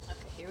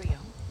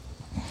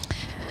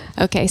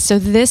Okay, so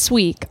this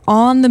week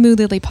on the Moo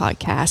Lily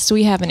podcast,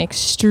 we have an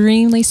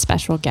extremely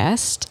special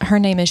guest. Her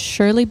name is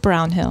Shirley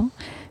Brownhill.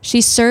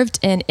 She served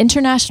in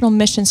international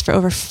missions for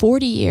over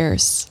 40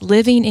 years,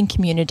 living in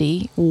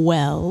community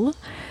well,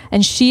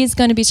 and she is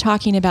going to be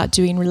talking about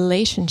doing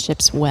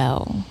relationships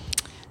well.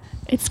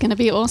 It's going to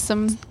be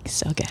awesome.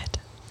 So good.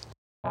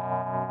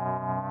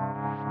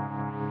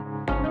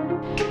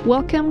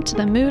 Welcome to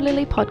the Moo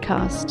Lily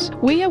podcast.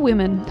 We are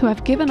women who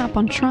have given up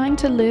on trying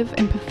to live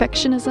in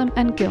perfectionism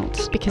and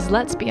guilt. Because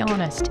let's be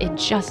honest, it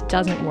just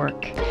doesn't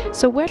work.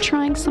 So we're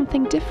trying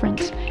something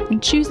different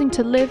and choosing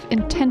to live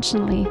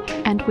intentionally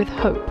and with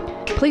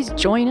hope. Please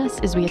join us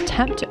as we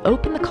attempt to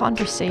open the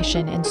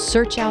conversation and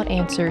search out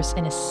answers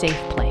in a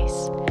safe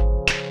place.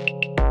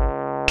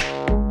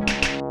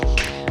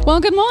 Well,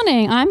 good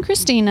morning. I'm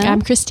Christina.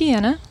 I'm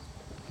Christiana.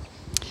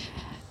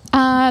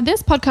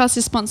 This podcast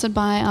is sponsored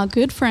by our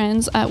good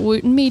friends at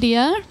Wooten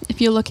Media. If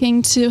you're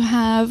looking to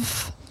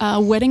have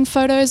wedding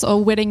photos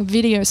or wedding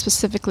videos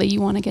specifically, you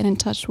want to get in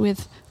touch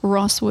with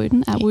Ross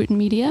Wooten at Wooten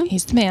Media.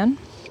 He's the man.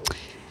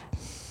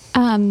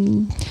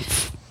 And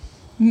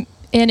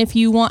if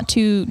you want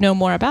to know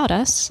more about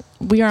us,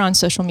 we are on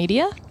social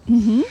media,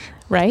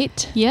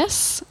 right?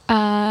 Yes,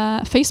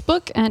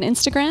 Facebook and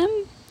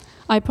Instagram.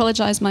 I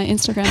apologize, my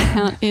Instagram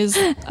account is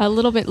a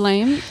little bit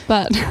lame,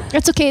 but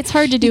it's okay. It's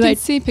hard to do. You can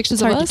see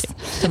pictures of us.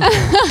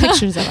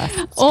 Pictures of us.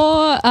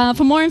 Or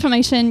for more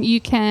information, you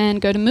can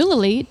go to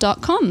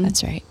moolily.com.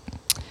 That's right.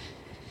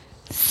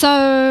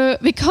 So,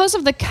 because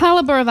of the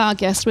caliber of our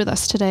guest with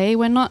us today,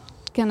 we're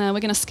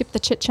gonna skip the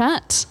chit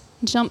chat,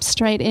 jump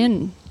straight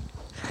in.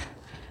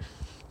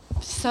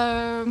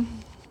 So,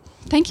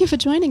 thank you for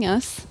joining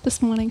us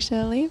this morning,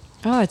 Shirley.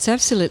 Oh, it's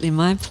absolutely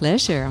my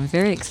pleasure. I'm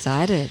very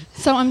excited.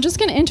 So I'm just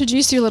going to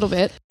introduce you a little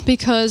bit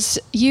because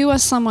you are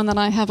someone that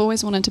I have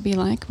always wanted to be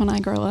like when I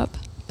grow up,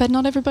 but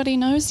not everybody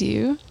knows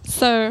you.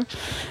 So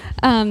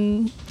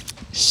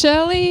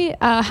Shirley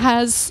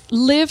has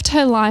lived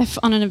her life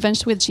on an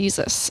adventure with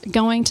Jesus,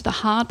 going to the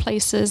hard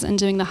places and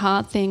doing the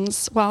hard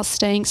things while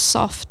staying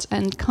soft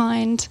and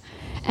kind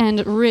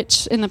and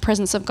rich in the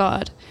presence of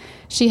God.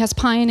 She has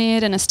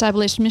pioneered and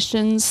established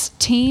missions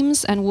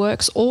teams and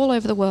works all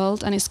over the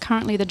world and is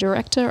currently the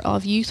director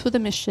of Youth with a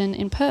Mission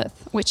in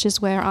Perth, which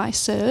is where I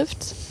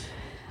served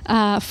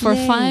for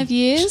 5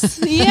 years.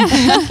 Yeah,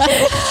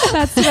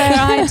 that's where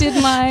I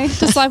did my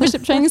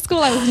discipleship training school.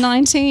 I was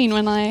 19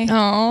 when I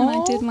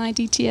did my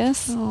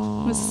DTS.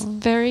 It was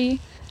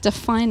very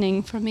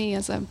defining for me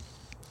as a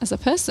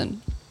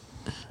person.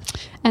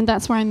 And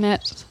that's where I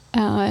met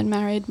and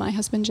married my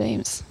husband,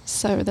 James.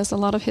 So there's a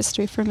lot of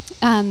history for me.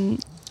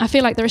 I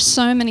feel like there are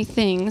so many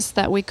things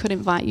that we could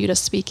invite you to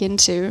speak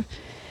into.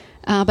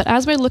 But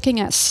as we're looking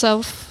at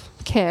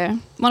self-care,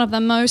 one of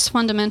the most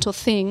fundamental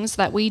things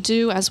that we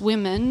do as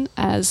women,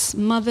 as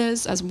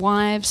mothers, as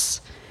wives,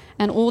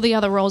 and all the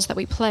other roles that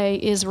we play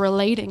is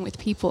relating with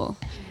people.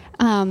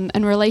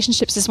 And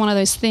relationships is one of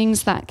those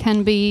things that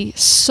can be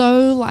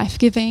so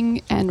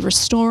life-giving and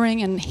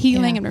restoring and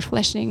healing and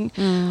refreshing,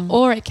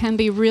 or it can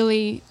be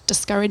really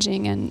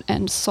discouraging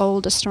and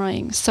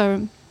soul-destroying.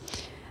 So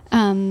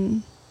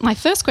my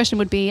first question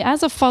would be,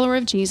 as a follower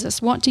of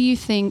Jesus, what do you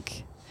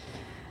think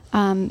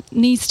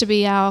needs to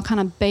be our kind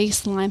of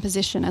baseline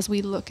position as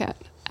we look at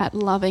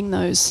loving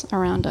those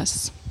around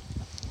us?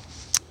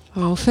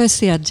 Well,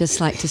 firstly, I'd just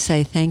like to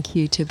say thank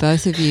you to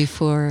both of you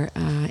for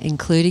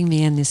including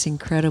me in this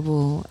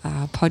incredible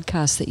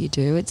podcast that you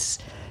do. It's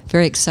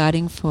very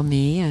exciting for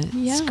me.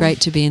 It's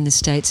great to be in the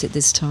States at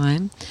this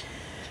time.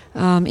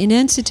 In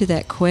answer to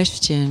that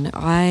question,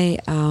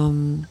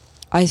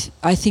 I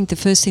think the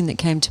first thing that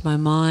came to my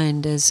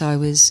mind as I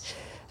was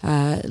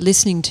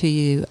listening to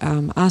you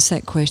ask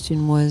that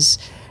question was,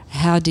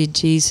 how did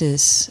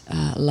Jesus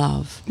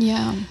love?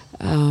 Yeah.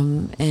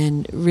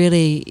 And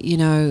really, you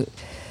know,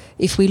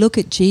 if we look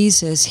at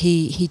Jesus,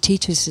 he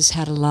teaches us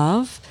how to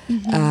love.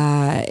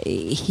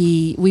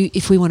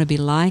 If we want to be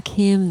like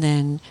him,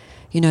 then,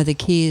 you know, the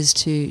key is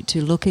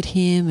to look at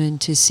him and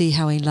to see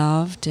how he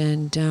loved.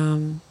 And,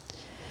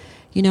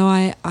 you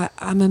know,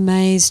 I'm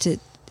amazed at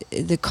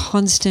the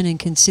constant and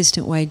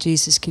consistent way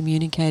Jesus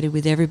communicated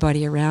with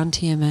everybody around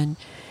him, and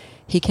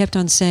he kept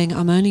on saying,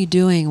 I'm only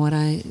doing what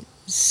I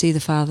see the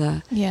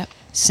Father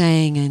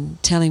saying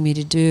and telling me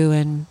to do.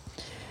 And,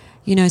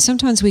 you know,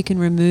 sometimes we can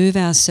remove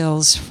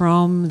ourselves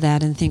from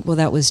that and think, well,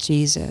 that was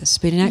Jesus.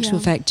 But in actual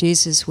fact,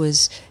 Jesus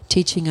was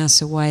teaching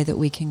us a way that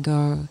we can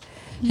go.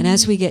 And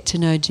as we get to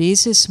know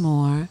Jesus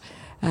more,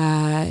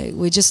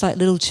 we're just like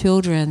little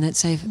children that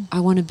say, I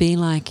want to be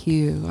like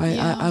you.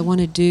 I want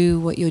to do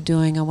what you're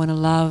doing. I want to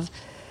love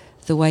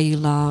the way you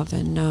love.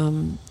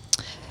 And,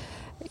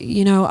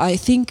 you know, I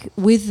think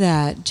with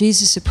that,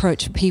 Jesus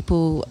approached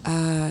people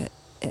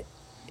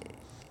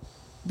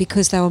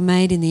because they were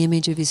made in the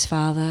image of his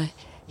Father.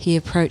 He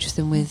approached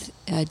them with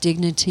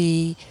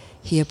dignity.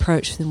 He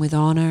approached them with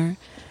honor.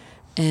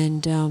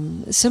 And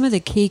some of the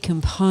key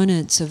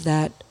components of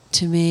that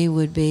to me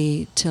would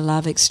be to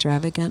love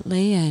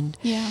extravagantly, and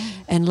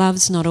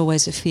love's not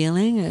always a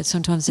feeling.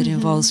 Sometimes it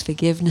involves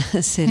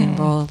forgiveness. It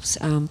involves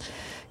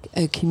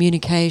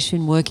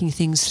communication, working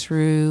things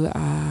through.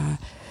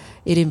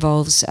 It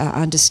involves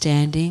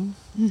understanding.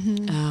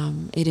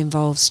 It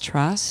involves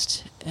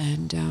trust.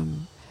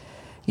 And,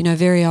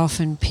 very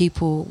often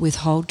people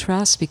withhold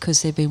trust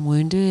because they've been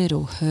wounded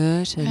or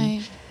hurt.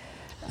 And,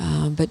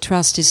 but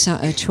trust is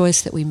a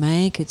choice that we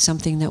make. It's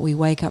something that we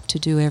wake up to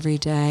do every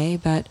day.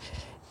 But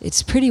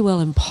it's pretty well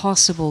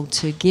impossible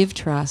to give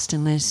trust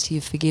unless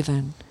you've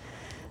forgiven.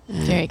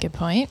 Very good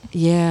point.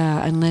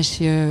 Yeah, unless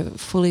you're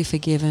fully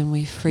forgiven,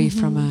 we're free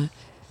from a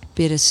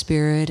bitter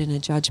spirit and a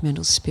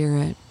judgmental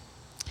spirit.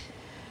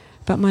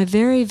 But my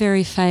very,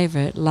 very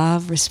favourite,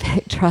 love,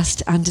 respect,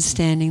 trust,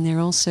 understanding, they're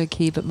also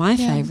key. But my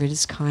favourite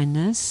is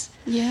kindness.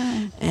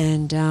 Yeah.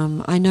 And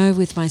I know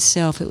with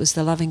myself it was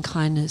the loving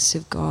kindness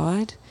of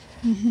God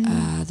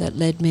that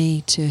led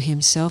me to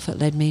himself. It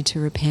led me to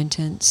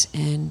repentance.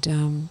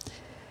 And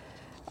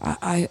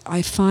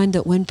I find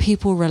that when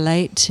people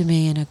relate to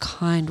me in a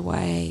kind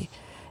way,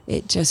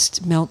 it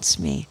just melts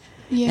me.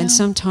 Yeah. And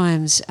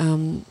sometimes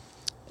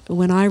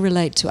when I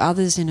relate to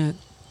others in a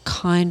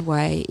kind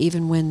way,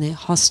 even when they're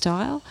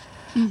hostile,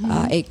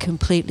 it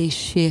completely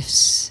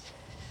shifts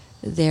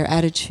their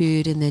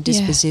attitude and their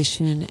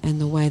disposition and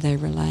the way they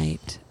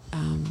relate.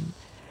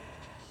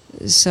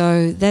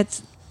 So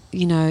that's,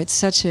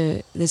 it's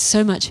there's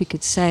so much you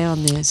could say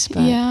on this, but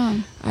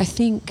I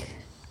think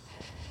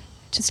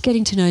just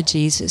getting to know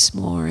Jesus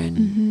more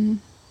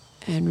and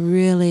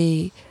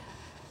really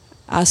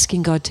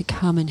asking God to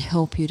come and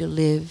help you to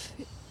live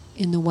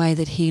in the way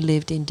that he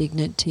lived, in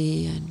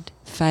dignity and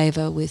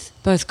favour with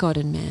both God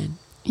and man.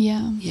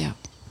 Yeah. Yeah.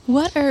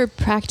 What are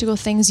practical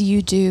things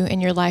you do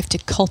in your life to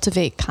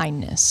cultivate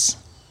kindness?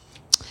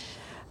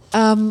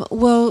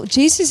 Well,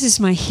 Jesus is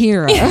my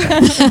hero.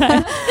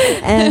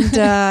 And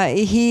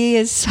he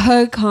is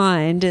so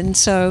kind. And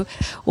so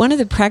one of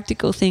the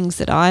practical things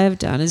that I have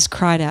done is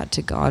cried out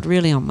to God,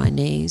 really on my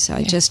knees.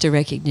 Just a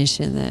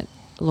recognition that,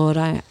 Lord,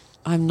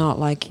 I'm not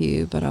like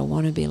you, but I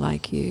want to be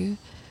like you.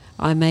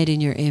 I'm made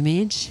in your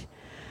image.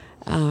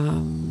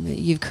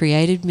 You've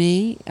created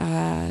me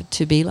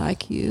to be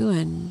like you.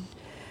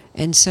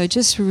 And so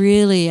just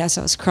really, as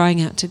I was crying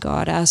out to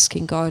God,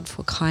 asking God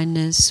for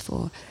kindness,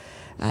 for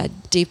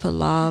deeper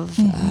love,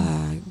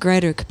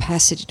 greater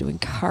capacity to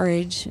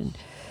encourage and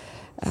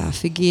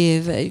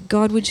forgive,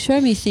 God would show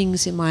me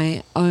things in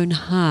my own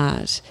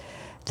heart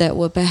that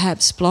were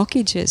perhaps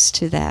blockages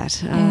to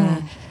that.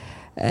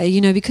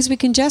 Because we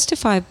can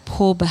justify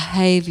poor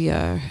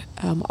behaviour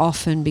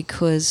often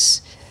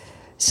because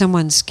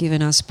someone's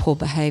given us poor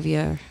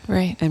behaviour,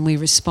 right, and we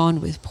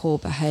respond with poor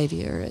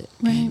behaviour.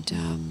 Right.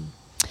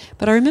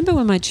 But I remember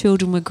when my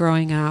children were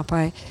growing up,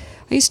 I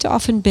used to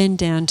often bend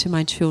down to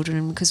my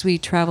children because we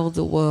travelled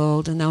the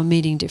world and they were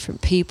meeting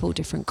different people,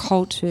 different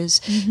cultures,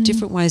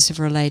 different ways of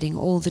relating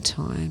all the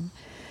time.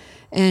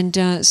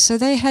 And so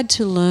they had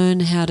to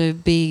learn how to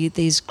be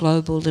these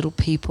global little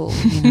people,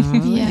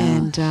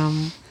 And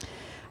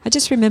I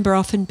just remember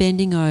often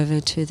bending over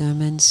to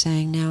them and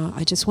saying, now,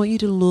 I just want you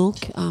to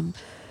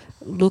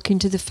look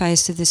into the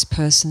face of this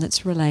person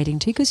that's relating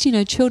to you, because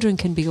children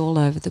can be all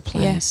over the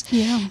place.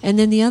 Yeah. And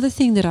then the other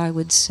thing that I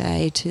would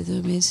say to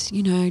them is,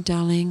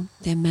 darling,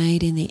 they're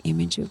made in the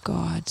image of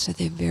God, so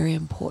they're very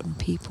important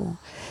people.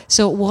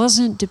 So it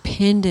wasn't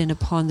dependent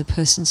upon the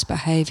person's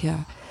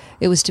behaviour,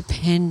 it was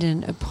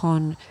dependent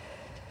upon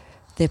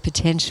their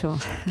potential.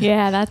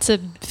 Yeah, that's a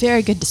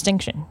very good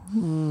distinction.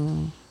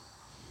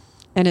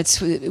 And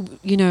it's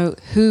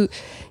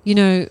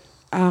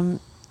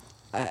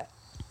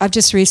I've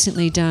just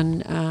recently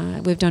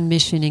we've done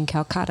mission in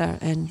Calcutta,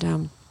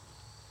 and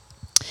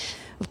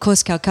of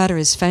course Calcutta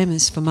is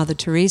famous for Mother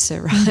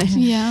Teresa, right?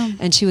 Yeah.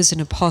 And she was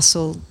an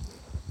apostle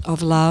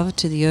of love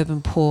to the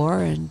urban poor,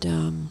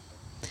 and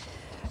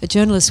a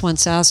journalist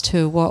once asked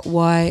her,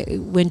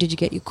 when did you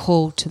get your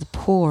call to the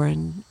poor?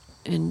 And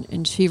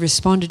she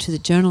responded to the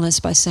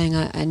journalist by saying,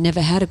 I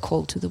never had a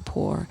call to the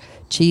poor.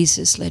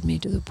 Jesus led me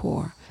to the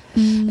poor.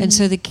 And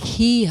so the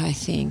key, I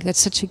think, that's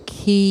such a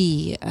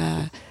key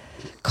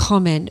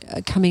comment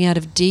coming out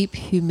of deep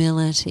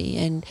humility.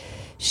 And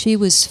she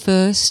was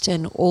first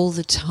and all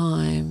the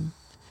time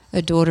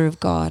a daughter of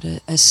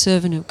God, a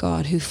servant of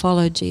God who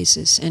followed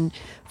Jesus and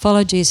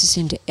followed Jesus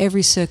into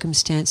every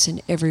circumstance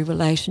and every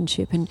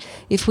relationship. And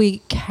if we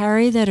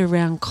carry that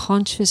around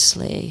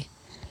consciously,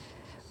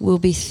 we'll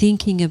be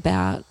thinking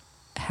about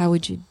how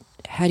do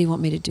you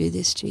want me to do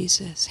this,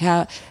 Jesus?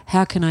 How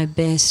can I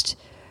best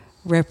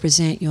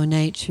represent your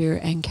nature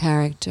and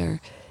character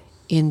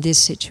in this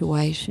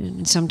situation?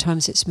 And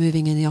sometimes it's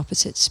moving in the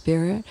opposite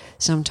spirit.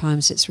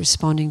 Sometimes it's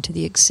responding to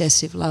the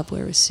excessive love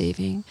we're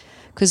receiving.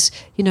 Because,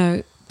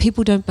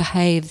 people don't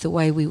behave the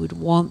way we would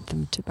want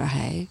them to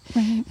behave.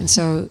 Right. And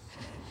so,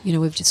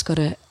 we've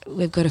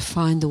got to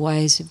find the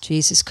ways of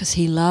Jesus, because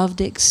he loved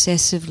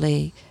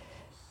excessively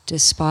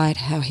despite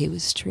how he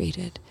was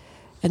treated.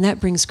 And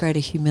that brings greater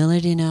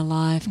humility in our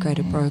life,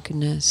 greater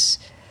brokenness.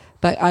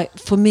 But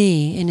for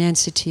me, in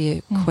answer to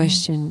your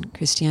question,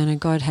 Christiana,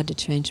 God had to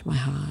change my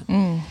heart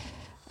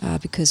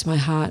because my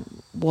heart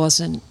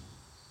wasn't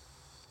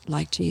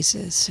like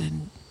Jesus,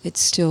 and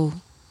it's still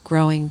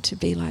growing to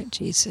be like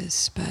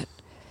Jesus, but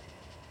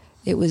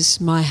it was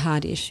my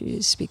heart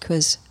issues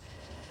because,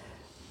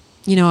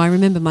 you know, I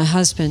remember my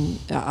husband,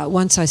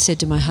 once I said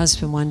to my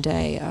husband one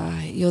day,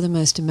 you're the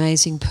most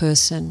amazing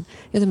person,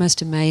 you're the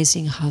most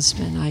amazing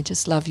husband, I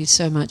just love you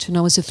so much. And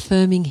I was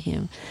affirming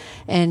him.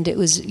 And it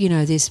was, you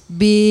know, this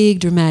big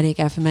dramatic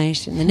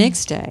affirmation. The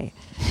next day,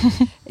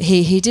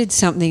 he did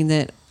something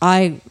that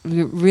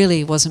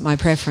really wasn't my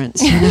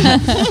preference. You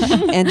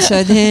know? And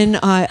so then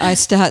I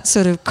start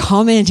sort of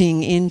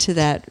commenting into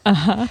that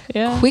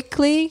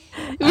quickly,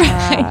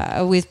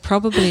 with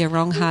probably a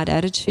wrong heart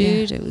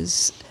attitude. It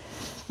was...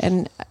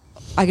 And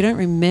I don't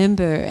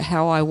remember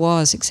how I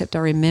was, except I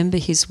remember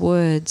his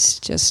words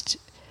just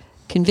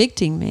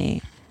convicting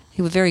me.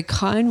 They were very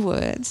kind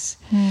words.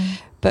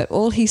 But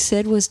all he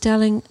said was,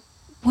 darling,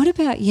 what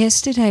about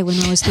yesterday when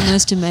I was the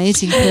most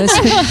amazing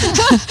person?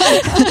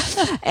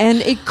 And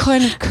it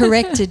kind of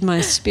corrected my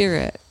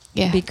spirit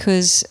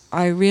because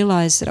I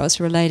realized that I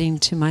was relating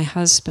to my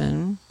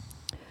husband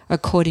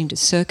according to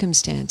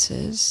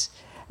circumstances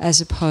as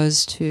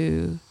opposed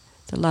to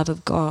the love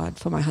of God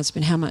for my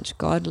husband, how much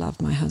God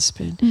loved my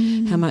husband,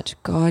 how much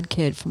God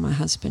cared for my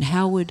husband,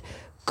 how would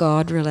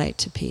God relate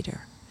to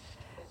Peter?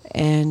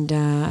 And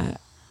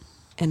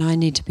I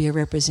need to be a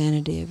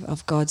representative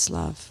of God's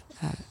love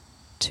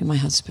to my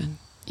husband.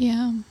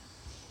 Yeah.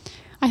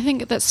 I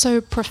think that's so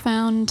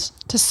profound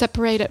to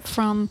separate it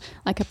from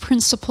like a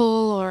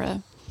principle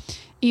or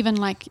even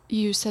like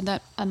you said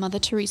that Mother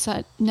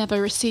Teresa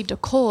never received a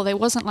call. There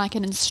wasn't like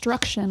an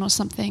instruction or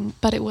something,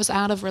 but it was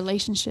out of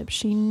relationship.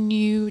 She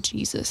knew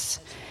Jesus.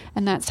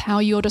 And that's how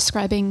you're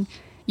describing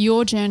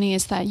your journey,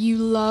 is that you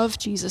love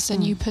Jesus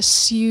and you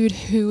pursued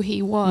who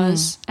he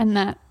was, and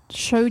that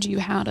showed you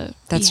how to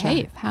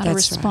behave, how to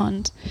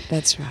respond.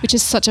 That's right. Which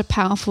is such a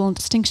powerful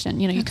distinction.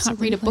 You know, you can't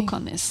read a book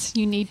on this.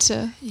 You need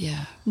to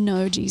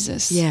know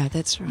Jesus. Yeah,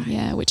 that's right.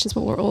 Yeah, which is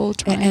what we're all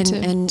trying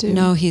to do.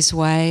 Know his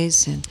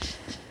ways and,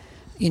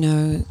 you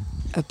know,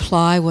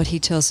 apply what he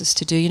tells us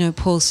to do. You know,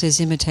 Paul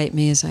says, imitate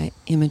me as I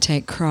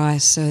imitate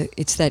Christ. So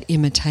it's that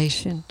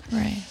imitation.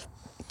 Right.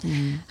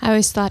 I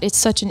always thought it's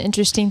such an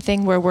interesting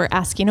thing where we're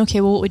asking,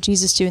 okay, well, what would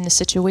Jesus do in this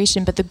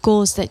situation? But the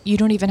goal is that you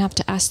don't even have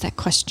to ask that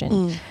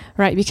question,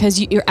 right? Because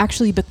you're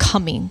actually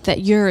becoming, that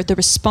you're the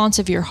response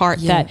of your heart,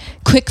 that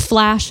quick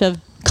flash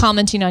of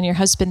commenting on your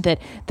husband,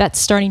 that's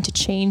starting to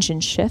change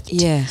and shift.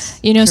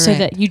 Yes. You know, correct. so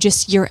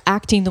that you're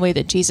acting the way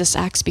that Jesus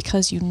acts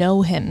because you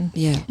know him.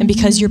 Yeah. And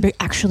because you're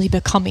actually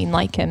becoming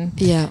like him.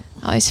 Yeah.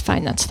 I always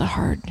find that's the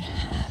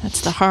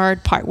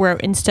hard part, where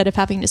instead of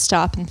having to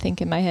stop and think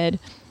in my head,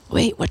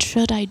 wait, what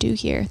should I do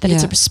here? That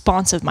it's a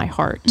response of my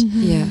heart.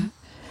 Yeah.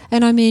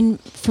 And I mean,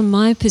 from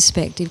my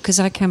perspective, because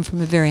I come from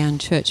a very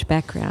unchurched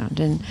background,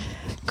 and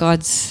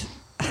God's,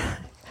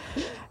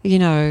 you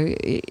know,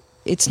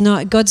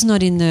 God's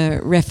not in the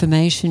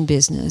Reformation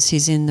business,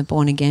 he's in the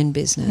born again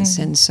business.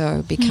 And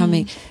so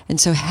and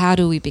so how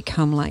do we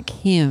become like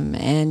him?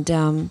 And,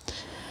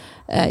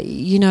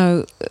 you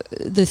know,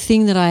 the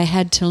thing that I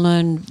had to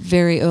learn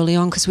very early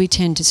on, because we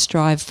tend to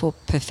strive for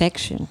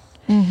perfection.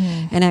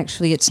 And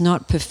actually it's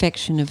not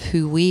perfection of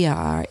who we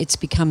are, it's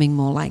becoming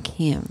more like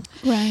him.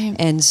 Right.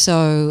 And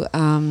so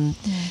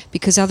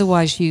because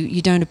otherwise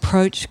you don't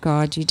approach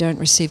God, you don't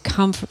receive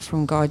comfort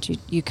from God,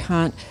 you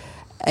can't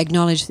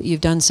acknowledge that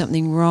you've done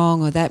something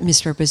wrong or that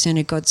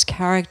misrepresented God's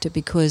character,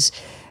 because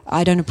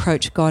I don't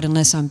approach God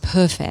unless I'm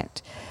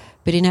perfect.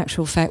 But in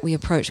actual fact, we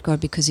approach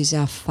God because he's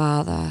our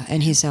Father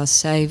and he's our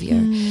Saviour,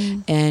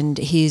 and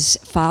he's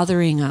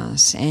fathering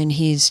us and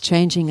he's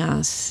changing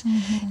us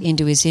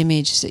into his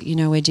image, you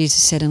know, where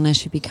Jesus said,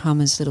 unless you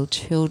become as little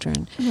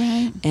children.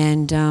 Right.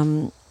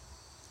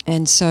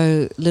 And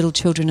so little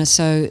children are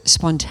so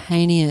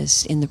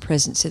spontaneous in the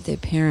presence of their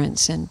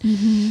parents.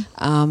 And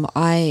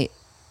I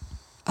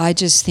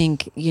just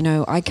think, you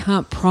know, I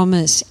can't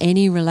promise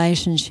any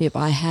relationship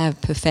I have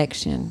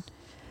perfection,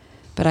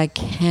 but I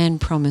can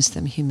promise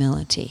them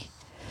humility.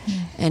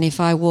 And if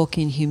I walk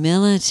in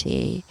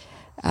humility,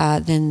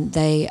 then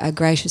they are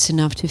gracious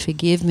enough to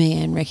forgive me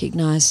and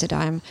recognize that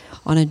I'm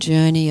on a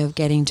journey of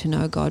getting to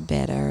know God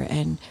better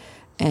and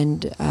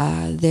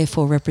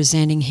therefore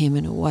representing him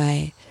in a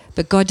way.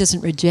 But God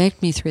doesn't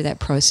reject me through that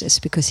process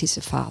because he's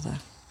a father.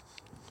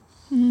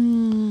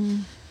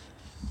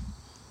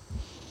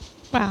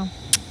 Wow.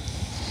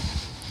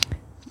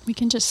 We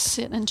can just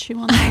sit and chew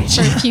on that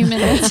for a few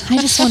minutes. I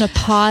just want to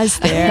pause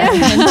there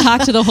and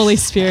talk to the Holy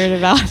Spirit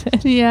about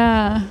it.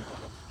 Yeah.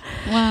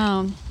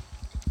 Wow.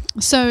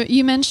 So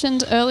you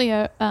mentioned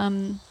earlier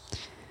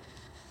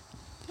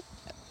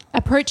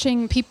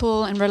approaching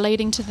people and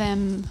relating to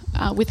them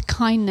with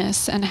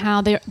kindness, and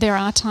how there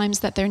are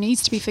times that there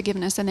needs to be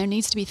forgiveness and there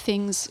needs to be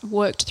things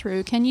worked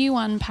through. Can you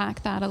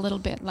unpack that a little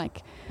bit,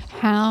 like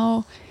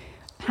how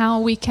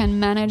we can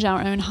manage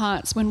our own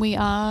hearts when we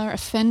are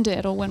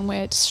offended or when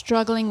we're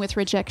struggling with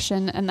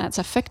rejection and that's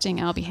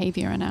affecting our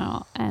behavior and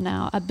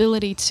our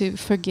ability to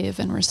forgive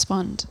and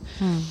respond?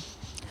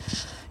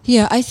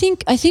 Yeah, I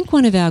think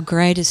one of our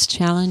greatest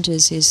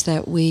challenges is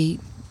that we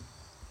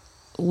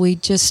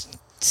just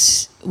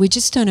we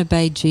just don't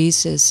obey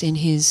Jesus in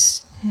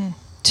his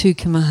 2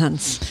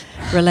 commands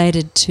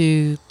related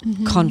to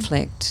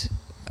conflict,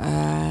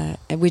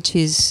 which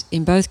is,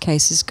 in both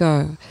cases,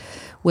 go.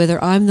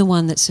 Whether I'm the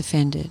one that's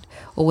offended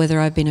or whether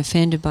I've been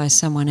offended by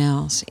someone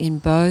else, in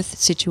both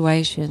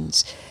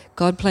situations,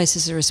 God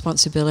places a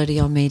responsibility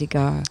on me to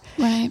go.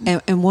 Right.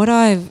 And what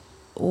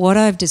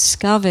I've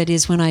discovered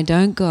is when I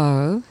don't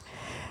go,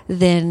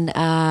 then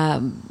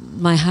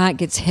my heart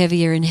gets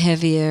heavier and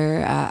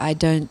heavier. I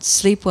don't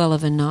sleep well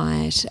of a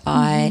night.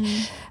 I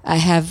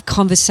have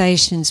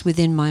conversations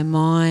within my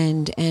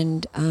mind,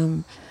 and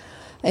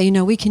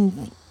we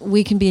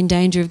can be in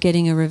danger of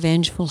getting a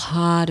revengeful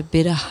heart, a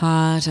bitter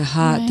heart, a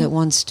heart that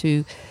wants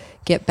to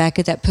get back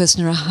at that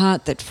person, or a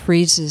heart that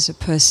freezes a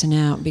person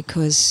out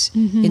because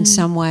in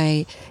some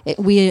way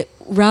we,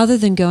 rather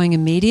than going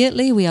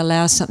immediately, we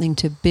allow something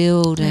to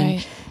build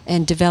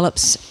and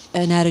develops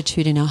an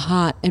attitude in our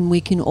heart, and we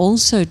can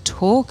also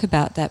talk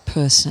about that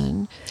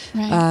person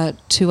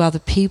to other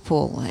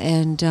people,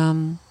 and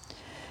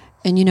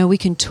we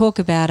can talk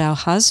about our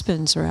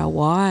husbands or our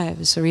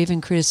wives or even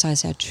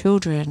criticize our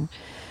children,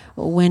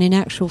 when in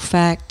actual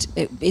fact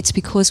it's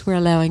because we're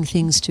allowing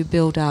things to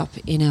build up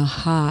in our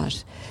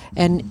heart.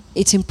 And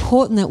it's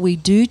important that we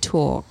do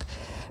talk,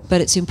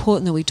 but it's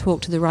important that we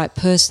talk to the right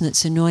person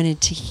that's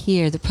anointed to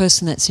hear, the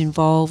person that's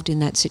involved in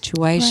that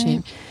situation.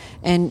 Right.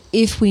 And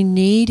if we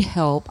need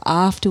help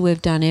after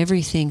we've done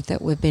everything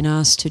that we've been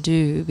asked to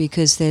do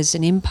because there's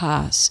an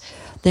impasse,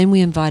 then we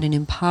invite an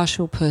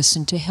impartial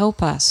person to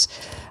help us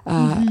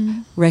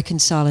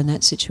reconcile in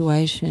that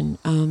situation.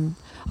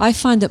 I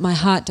find that my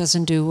heart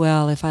doesn't do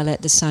well if I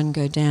let the sun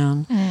go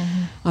down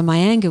on my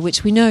anger,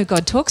 which we know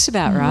God talks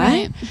about,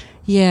 right?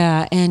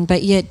 Yeah,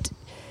 but yet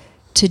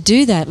to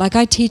do that, like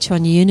I teach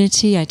on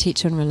unity, I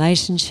teach on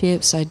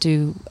relationships, I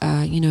do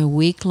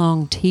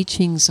week-long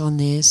teachings on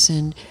this,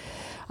 and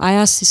I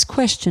ask this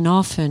question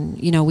often.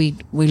 We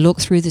look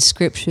through the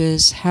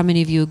scriptures. How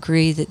many of you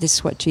agree that this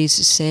is what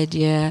Jesus said?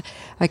 Yeah.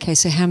 Okay,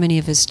 so how many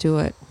of us do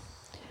it?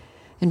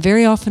 And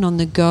very often on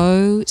the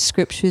go,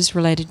 scriptures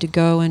related to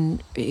go,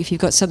 and if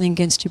you've got something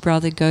against your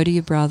brother, go to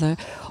your brother,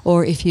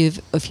 or if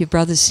your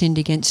brother's sinned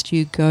against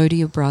you, go to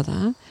your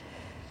brother.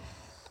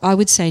 I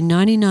would say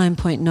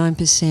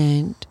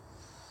 99.9%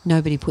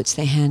 nobody puts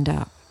their hand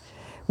up.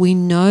 We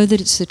know that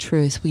it's the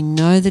truth. We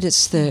know that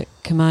it's the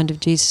command of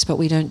Jesus, but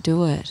we don't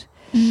do it.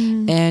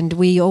 And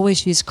we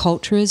always use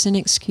culture as an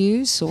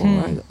excuse,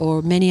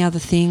 or many other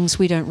things.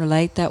 We don't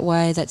relate that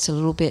way. That's a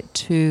little bit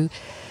too...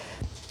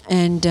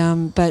 And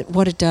but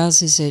what it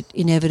does is it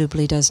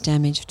inevitably does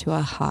damage to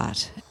our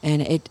heart,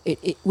 and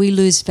we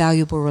lose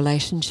valuable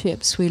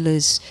relationships. We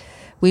lose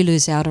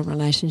out on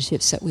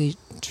relationships that we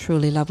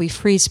truly love. We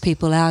freeze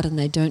people out, and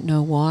they don't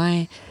know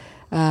why.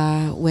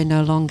 We're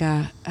no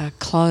longer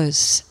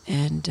close,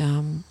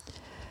 and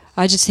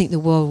I just think the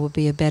world would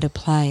be a better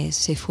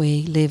place if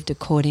we lived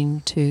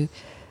according to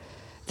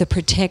the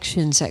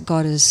protections that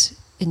God has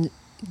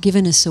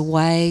given us a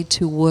way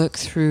to work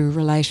through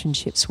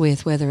relationships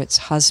with, whether it's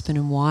husband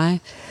and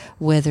wife,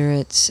 whether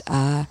it's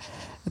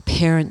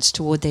parents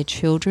toward their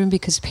children,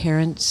 because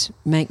parents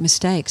make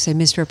mistakes. They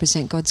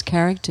misrepresent God's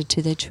character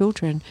to their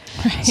children.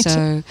 Right.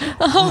 So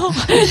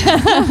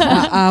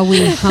are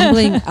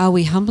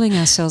we humbling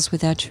ourselves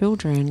with our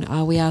children?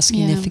 Are we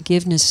asking their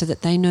forgiveness so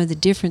that they know the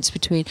difference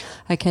between,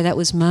 okay, that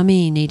was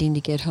mummy needing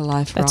to get her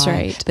life right. That's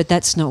right. But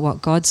that's not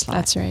what God's like.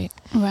 That's right.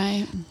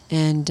 Right.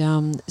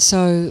 And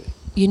so...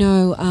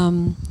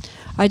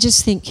 I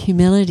just think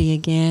humility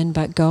again,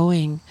 but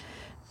going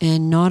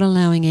and not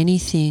allowing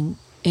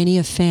any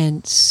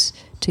offense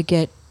to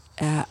get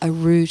a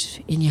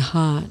root in your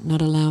heart,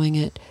 not allowing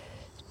it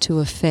to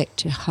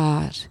affect your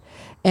heart.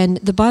 And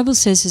the Bible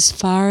says, as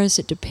far as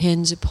it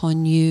depends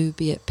upon you,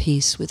 be at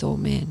peace with all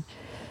men.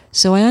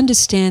 So I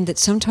understand that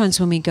sometimes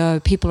when we go,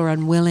 people are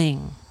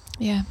unwilling.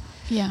 Yeah.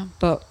 Yeah.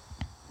 But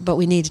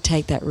we need to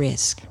take that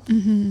risk.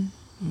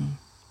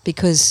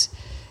 Because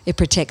it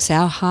protects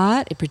our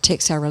heart, it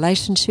protects our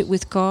relationship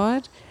with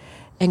God,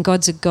 and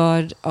God's a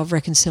God of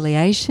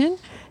reconciliation.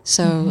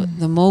 So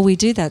the more we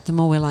do that, the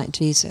more we're like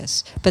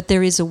Jesus. But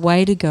there is a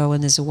way to go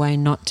and there's a way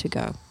not to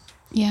go.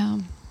 Yeah.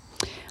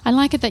 I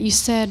like it that you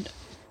said,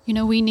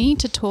 we need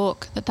to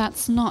talk,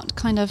 that's not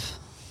kind of,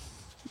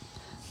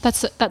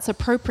 that's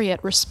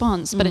appropriate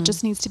response, but it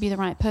just needs to be the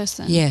right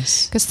person.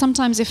 Yes. Because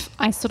sometimes if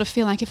I sort of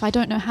feel like if I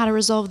don't know how to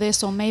resolve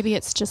this, or maybe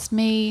it's just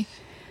me,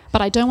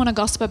 but I don't want to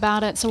gossip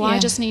about it, so I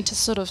just need to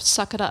sort of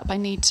suck it up. I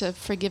need to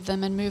forgive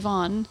them and move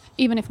on,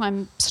 even if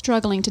I'm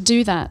struggling to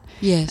do that.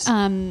 Yes.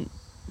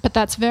 But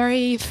that's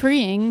very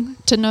freeing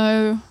to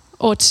know,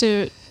 or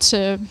to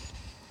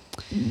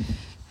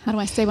how do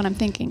I say what I'm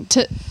thinking?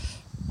 To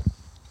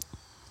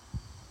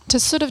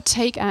sort of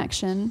take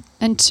action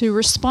and to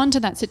respond to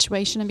that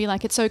situation and be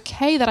like, it's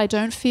okay that I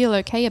don't feel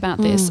okay about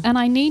this, and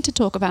I need to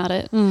talk about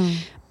it,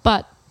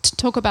 but to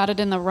talk about it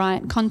in the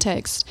right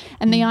context.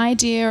 And the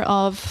idea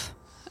of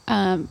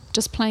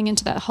just playing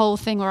into that whole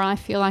thing where I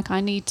feel like I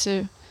need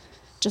to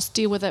just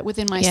deal with it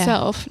within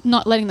myself.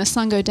 Not letting the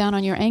sun go down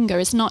on your anger.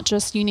 It's not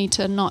just you need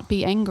to not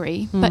be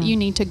angry, but you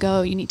need to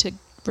go. You need to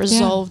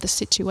resolve the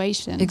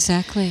situation.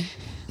 Exactly.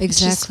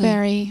 Which is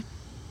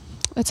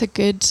that's a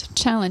good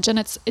challenge, and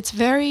it's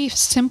very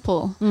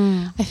simple.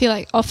 I feel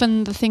like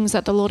often the things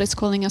that the Lord is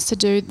calling us to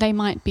do, they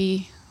might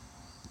be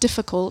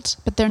difficult,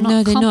 but they're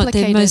not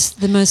complicated.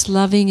 They're the most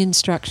loving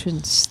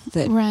instructions.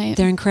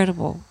 They're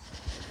incredible.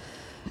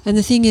 And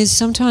the thing is,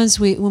 sometimes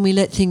when we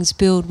let things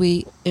build,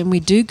 we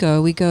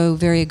go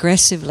very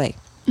aggressively.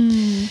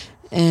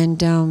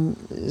 And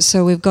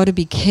so we've got to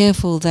be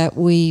careful that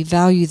we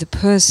value the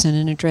person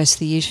and address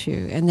the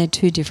issue, and they're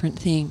two different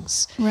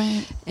things.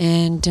 Right.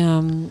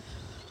 And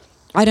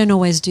I don't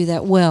always do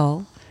that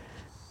well,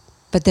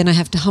 but then I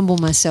have to humble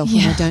myself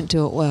when I don't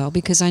do it well,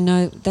 because I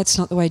know that's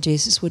not the way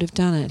Jesus would have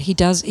done it.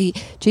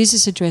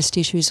 Jesus addressed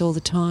issues all the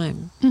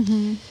time.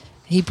 Mm-hmm.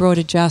 He brought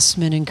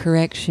adjustment and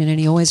correction, and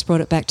he always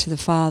brought it back to the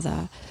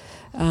Father,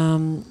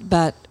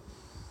 but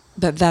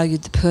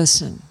valued the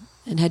person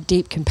and had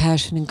deep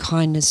compassion and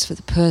kindness for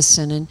the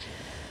person. And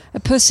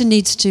a person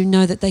needs to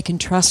know that they can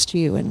trust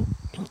you, and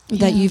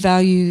that you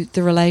value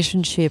the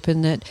relationship,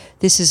 and that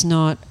this is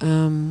not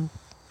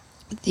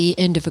the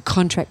end of a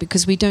contract,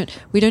 because we don't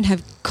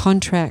have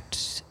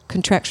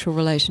contractual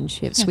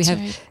relationships. That's we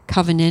have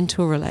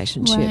covenantal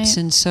relationships,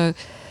 and so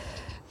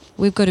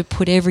we've got to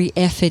put every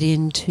effort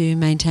into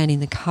maintaining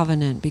the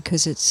covenant,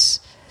 because it's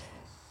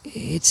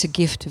a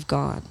gift of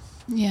God.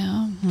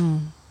 Yeah.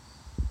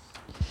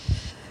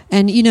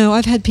 And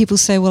I've had people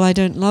say, well, I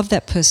don't love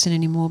that person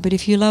anymore, but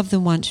if you love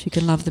them once, you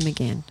can love them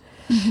again.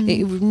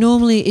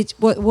 Mm-hmm.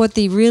 What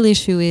the real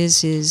issue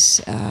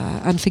is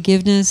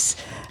unforgiveness.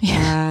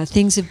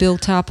 Things have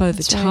built up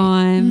over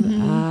time.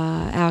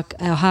 Right.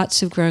 Mm-hmm. Our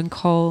hearts have grown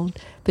cold.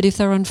 But if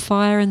they're on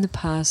fire in the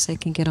past, they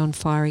can get on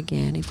fire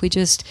again. If we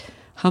just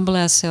humble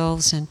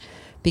ourselves and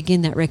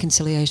begin that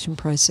reconciliation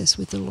process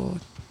with the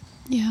Lord.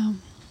 Yeah.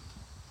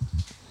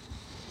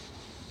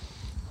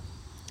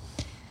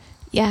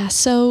 Yeah,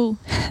 so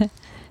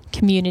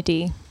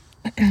community.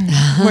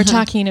 We're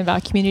talking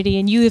about community,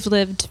 and you have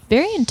lived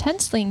very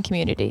intensely in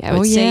community, I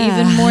would say,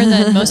 even more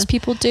than most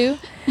people do,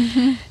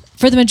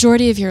 for the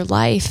majority of your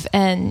life,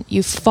 and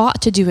you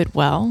fought to do it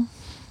well.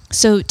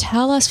 So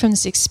tell us from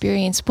this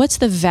experience, what's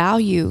the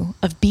value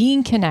of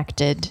being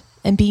connected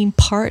and being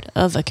part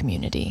of a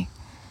community?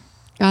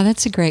 Oh,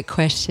 that's a great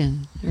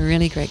question, a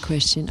really great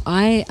question.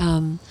 I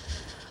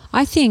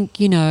think,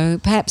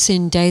 perhaps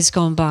in days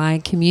gone by,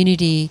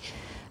 community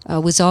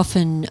was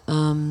often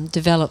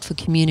developed for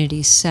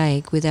community's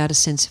sake, without a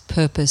sense of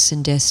purpose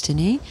and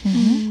destiny.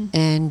 Mm-hmm.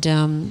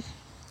 And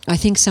I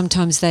think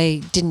sometimes they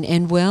didn't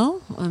end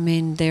well. I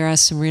mean, there are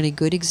some really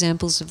good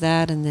examples of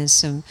that, and there's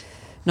some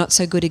not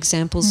so good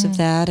examples of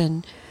that.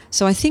 And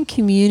so I think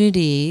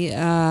community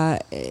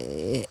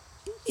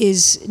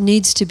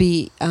needs to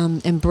be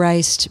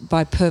embraced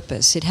by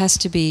purpose. It has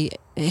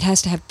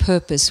to have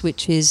purpose,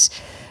 which is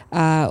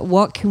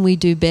what can we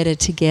do better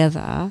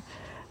together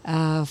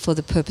for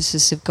the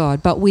purposes of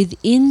God. But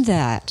within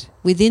that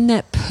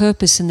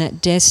purpose and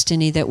that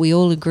destiny that we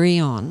all agree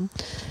on,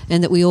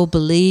 and that we all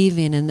believe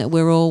in, and that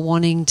we're all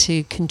wanting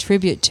to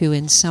contribute to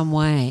in some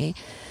way,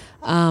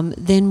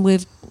 then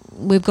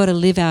we've got to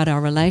live out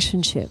our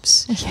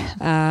relationships.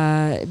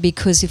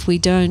 Because if we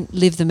don't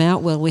live them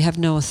out well, we have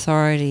no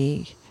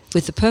authority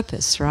with the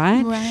purpose,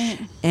 right? Right.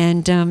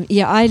 And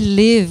I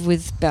live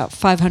with about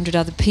 500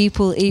 other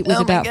people, eat with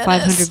about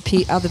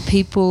 500 other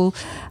people,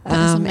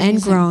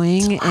 and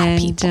growing.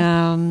 And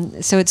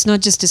so it's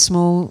not just a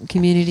small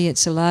community,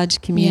 it's a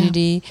large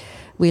community. Yeah.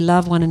 We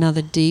love one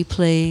another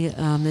deeply.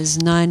 There's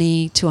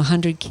 90 to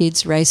 100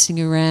 kids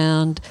racing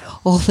around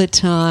all the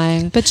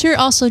time. But you're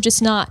also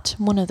just not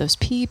one of those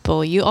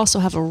people. You also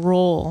have a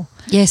role.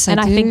 Yes, I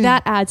do. And I think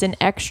that adds an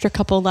extra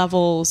couple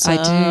levels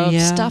of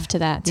stuff to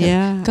that. So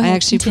I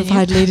actually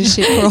provide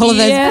leadership for all of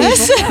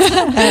those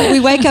people.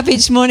 We wake up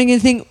each morning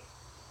and think,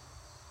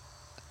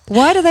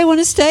 why do they want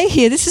to stay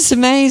here? This is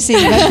amazing.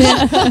 But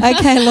then,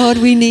 okay, Lord,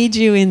 we need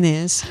you in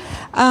this.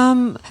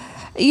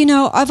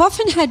 I've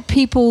often had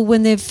people,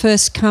 when they've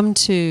first come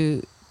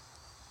to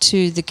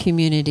the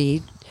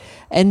community,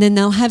 and then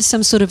they'll have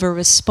some sort of a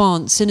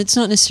response, and it's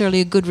not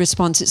necessarily a good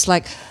response. It's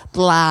like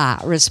blah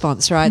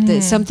response, right?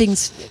 That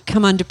something's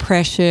come under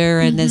pressure,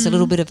 and there's a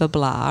little bit of a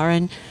blah.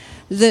 And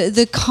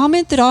the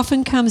comment that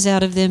often comes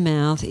out of their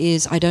mouth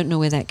is, I don't know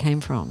where that came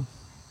from.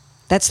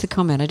 That's the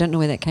comment. I don't know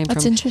where that came from.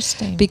 That's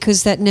interesting.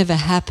 Because that never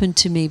happened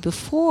to me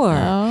before.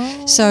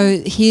 Oh.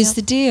 So here's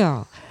the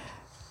deal.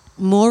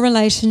 More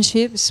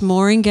relationships,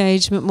 more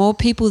engagement, more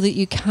people that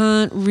you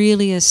can't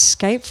really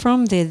escape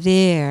from. They're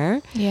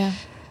there. Yeah.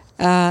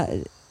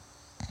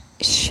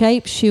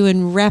 Shapes you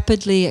and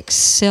rapidly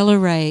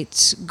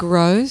accelerates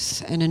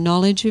growth and a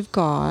knowledge of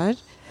God.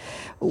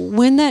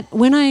 When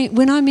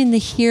I'm in the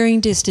hearing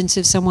distance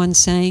of someone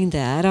saying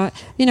that,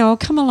 I'll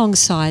come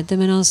alongside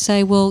them and I'll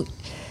say, well,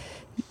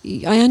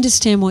 I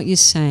understand what you're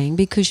saying,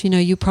 because,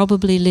 you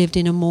probably lived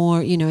in a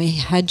more, you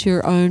had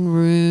your own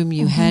room,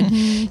 you had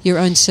your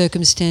own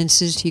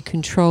circumstances, you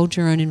controlled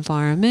your own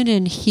environment,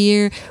 and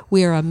here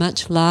we are a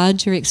much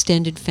larger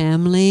extended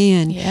family,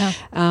 and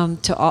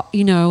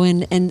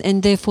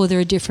and therefore there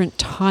are different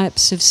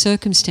types of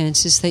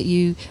circumstances that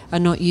you are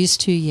not used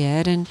to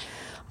yet.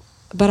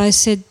 But I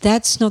said,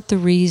 that's not the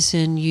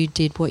reason you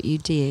did what you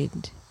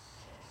did.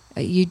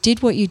 You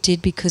did what you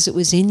did because it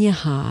was in your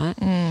heart.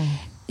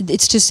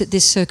 It's just that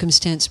this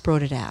circumstance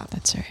brought it out.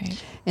 That's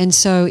right. And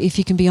so if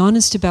you can be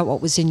honest about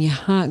what was in your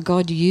heart,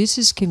 God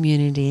uses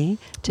community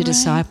to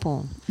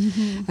disciple.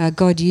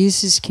 God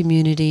uses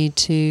community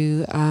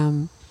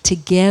to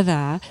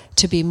together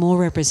to be more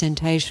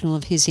representational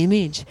of his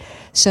image,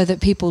 so that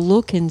people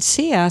look and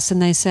see us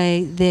and they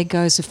say, there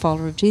goes a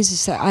follower of Jesus.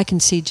 So I can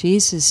see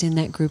Jesus in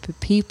that group of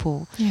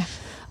people. Yeah.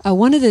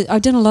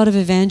 I've done a lot of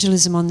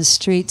evangelism on the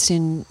streets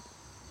in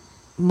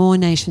more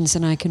nations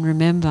than I can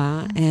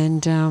remember,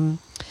 and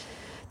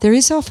there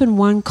is often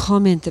one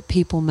comment that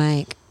people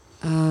make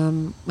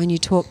when you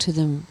talk to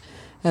them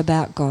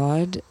about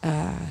God.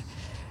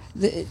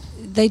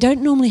 They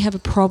don't normally have a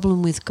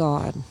problem with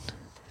God,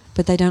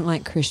 but they don't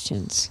like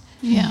Christians.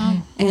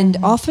 Yeah. And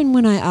often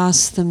when I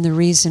ask them the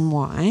reason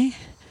why,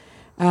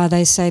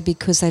 they say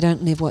because they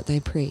don't live what they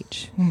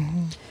preach.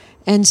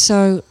 And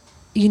so,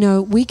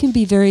 we can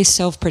be very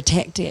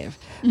self-protective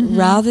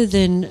rather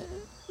than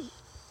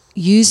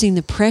using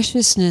the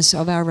preciousness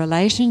of our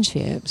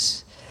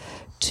relationships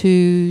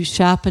to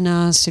sharpen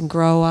us and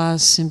grow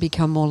us and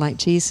become more like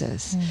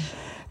Jesus.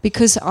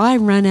 Because I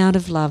run out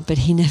of love, but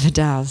he never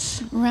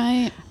does.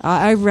 Right.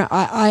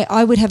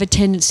 I would have a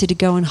tendency to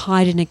go and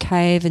hide in a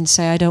cave and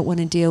say, I don't want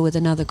to deal with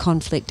another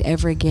conflict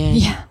ever again.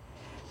 Yeah.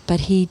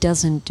 But he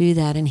doesn't do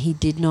that, and he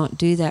did not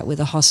do that with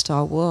a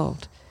hostile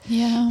world.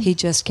 Yeah. He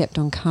just kept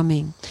on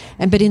coming.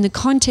 But in the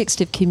context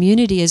of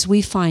community, as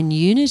we find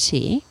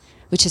unity,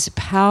 which is a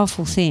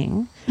powerful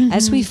thing,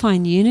 as we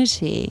find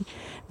unity,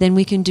 then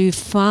we can do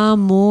far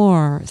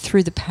more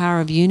through the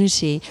power of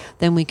unity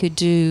than we could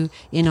do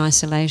in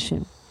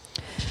isolation.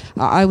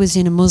 I was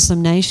in a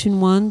Muslim nation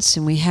once,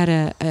 and we had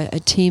a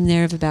team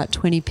there of about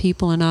 20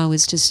 people, and I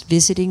was just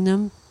visiting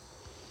them.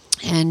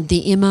 And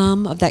the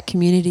imam of that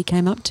community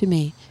came up to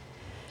me,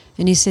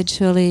 and he said,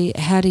 Shirley,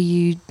 how do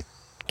you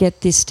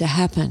get this to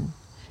happen?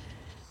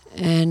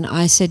 And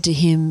I said to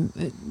him,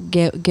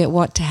 get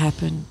what to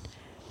happen?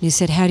 And he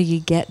said, how do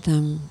you get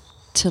them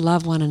to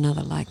love one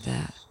another like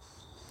that?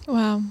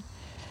 Wow.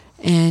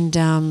 And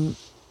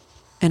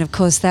of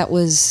course that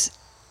was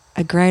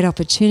a great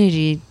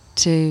opportunity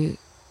to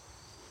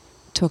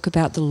talk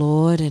about the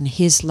Lord and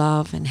his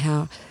love, and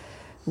how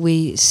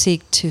we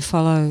seek to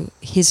follow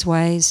his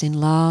ways in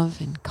love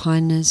and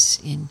kindness,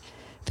 in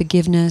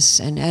forgiveness.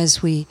 And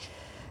as we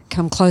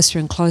come closer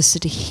and closer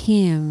to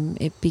him,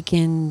 it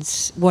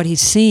begins, what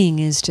he's seeing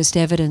is just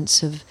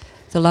evidence of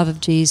the love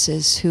of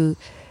Jesus, who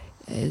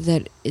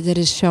that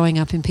is showing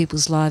up in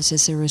people's lives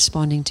as they're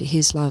responding to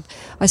his love.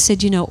 I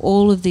said,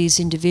 all of these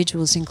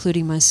individuals,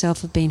 including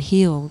myself, have been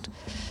healed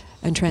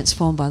and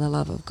transformed by the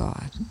love of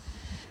God.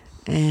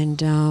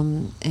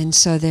 And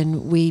so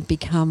then we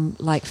become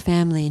like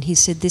family. And he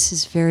said, this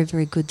is very,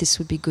 very good. This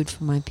would be good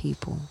for my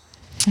people.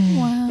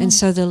 Wow. And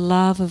so the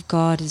love of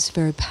God is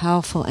very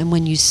powerful. And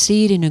when you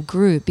see it in a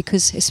group,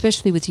 because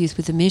especially with youth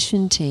with the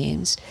mission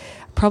teams,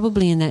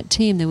 probably in that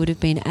team there would have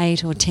been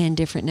 8 or 10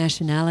 different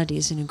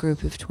nationalities in a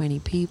group of 20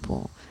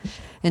 people.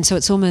 And so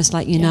it's almost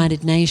like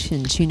United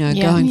Nations,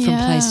 going from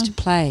place to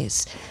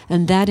place.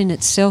 And that in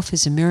itself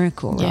is a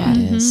miracle, right? Yeah,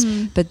 it is.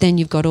 But then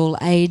you've got all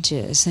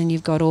ages, and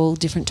you've got all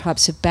different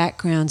types of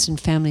backgrounds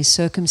and family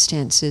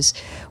circumstances.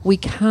 We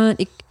can't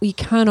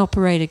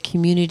operate a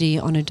community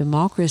on a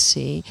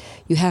democracy.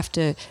 You have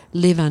to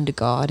live under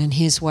God and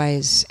his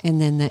ways, and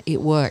then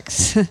it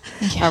works.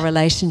 Our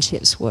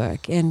relationships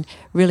work. And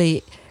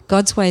really,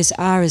 God's ways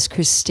are, as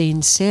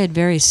Christine said,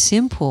 very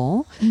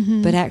simple,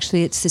 but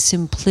actually it's the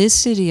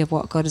simplicity of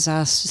what God has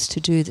asked us to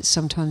do that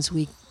sometimes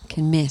we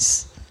can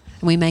miss.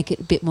 And we make it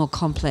a bit more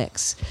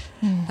complex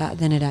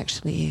than it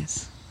actually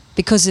is.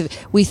 Because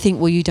we think,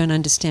 well, you don't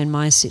understand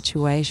my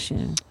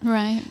situation.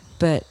 Right.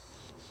 But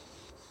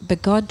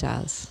God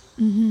does.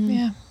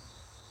 Yeah.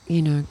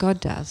 God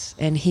does.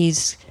 And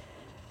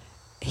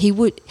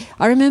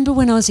I remember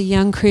when I was a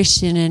young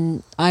Christian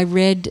and I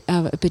read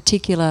a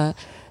particular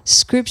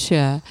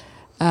scripture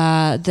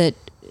that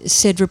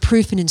said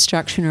reproof and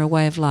instruction are a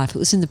way of life. It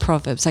was in the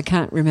Proverbs. I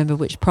can't remember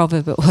which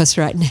proverb it was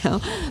right now,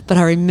 but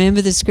I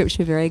remember the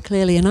scripture very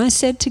clearly. And I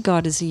said to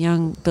God as a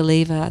young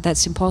believer,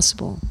 that's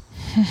impossible.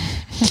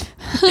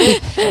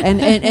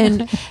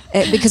 and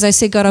because I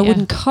said, God, I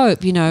wouldn't cope,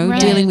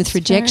 dealing with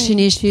rejection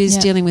issues,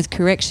 dealing with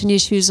correction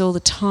issues all the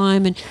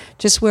time, and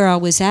just where I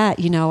was at,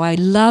 I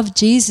loved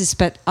Jesus,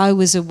 but I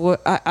was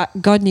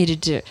God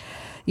needed to,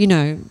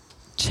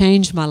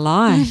 change my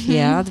life.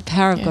 The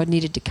power of God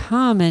needed to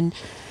come,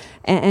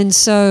 and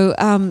so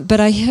but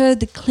I heard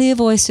the clear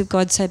voice of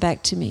God say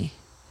back to me,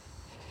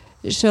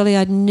 Shirley,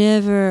 I'd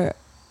never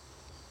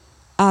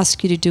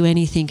ask you to do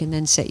anything and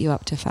then set you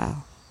up to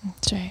fail.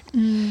 That's right.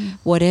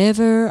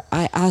 Whatever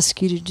I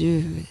ask you to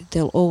do,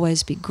 there'll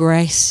always be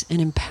grace and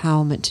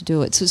empowerment to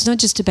do it. So it's not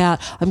just about,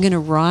 I'm going to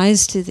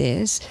rise to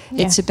this.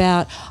 Yeah. It's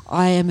about,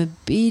 I am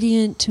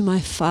obedient to my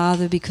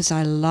Father because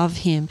I love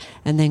him,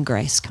 and then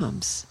grace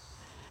comes.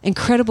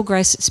 Incredible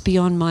grace that's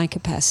beyond my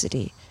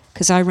capacity,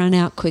 because I run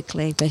out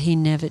quickly, but he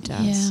never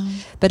does.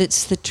 Yeah. But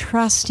it's the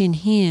trust in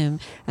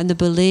him and the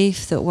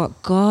belief that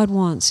what God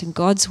wants in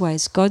God's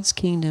ways, God's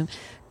kingdom,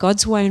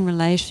 God's way in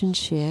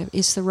relationship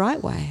is the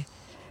right way.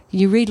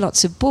 You read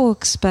lots of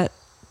books, but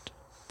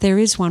there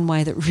is one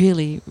way that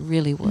really,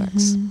 really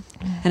works.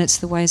 And it's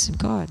the ways of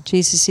God.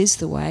 Jesus is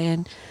the way.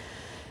 And,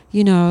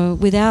 you know,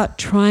 without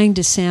trying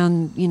to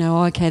sound, you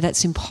know, okay,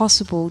 that's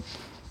impossible,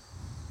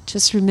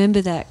 just remember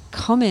that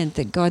comment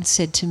that God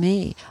said to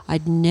me,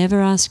 I'd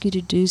never ask you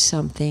to do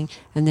something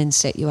and then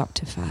set you up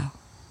to fail.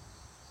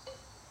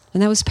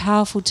 And that was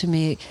powerful to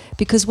me,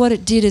 because what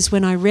it did is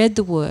when I read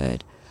the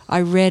word,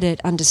 I read it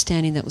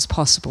understanding that it was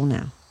possible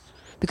now.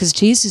 Because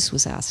Jesus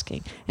was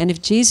asking. And if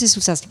Jesus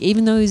was asking,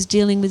 even though he was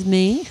dealing with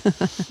me,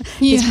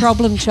 his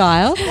problem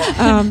child,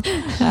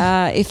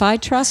 if I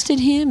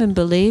trusted him and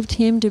believed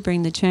him to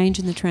bring the change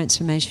and the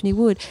transformation, he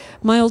would.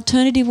 My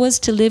alternative was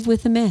to live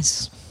with the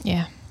mess.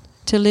 Yeah.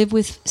 To live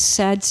with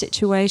sad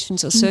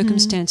situations or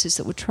circumstances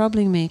that were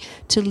troubling me,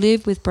 to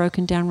live with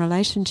broken down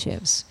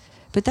relationships.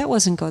 But that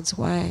wasn't God's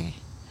way.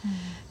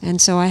 And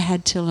so I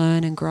had to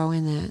learn and grow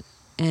in that.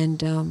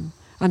 And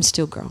I'm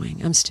still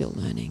growing. I'm still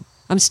learning.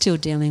 I'm still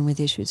dealing with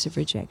issues of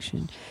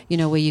rejection, you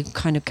know, where you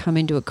kind of come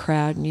into a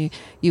crowd and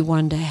you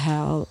wonder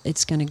how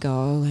it's going to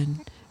go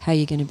and how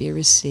you're going to be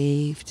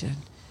received. And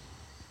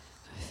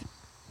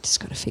just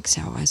got to fix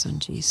our eyes on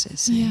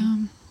Jesus.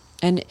 Yeah.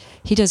 And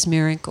he does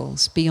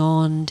miracles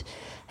beyond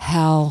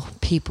how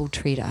people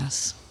treat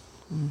us.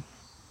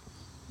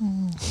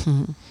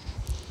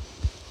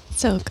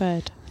 So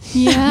good.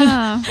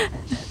 Yeah.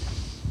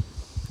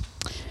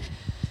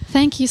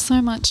 Thank you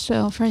so much,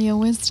 Jill, for your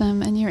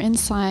wisdom and your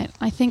insight.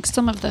 I think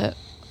some of the,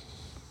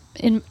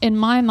 in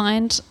my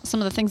mind, some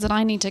of the things that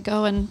I need to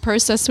go and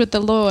process with the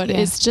Lord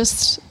is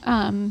just,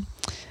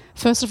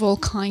 first of all,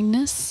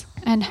 kindness,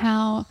 and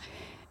how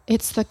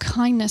it's the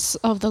kindness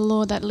of the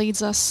Lord that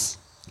leads us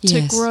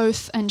to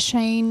growth and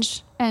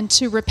change and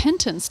to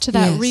repentance, to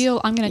that real,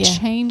 I'm going to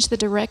change the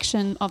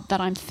direction of that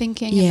I'm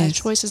thinking and the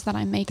choices that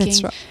I'm making.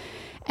 That's right.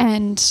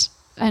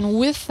 And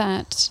with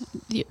that,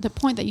 the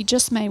point that you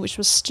just made, which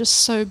was just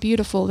so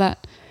beautiful,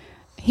 that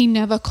he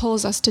never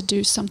calls us to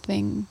do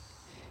something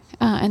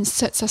and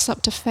sets us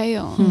up to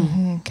fail.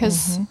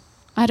 Because,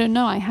 I don't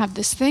know, I have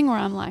this thing where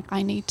I'm like,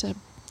 I need to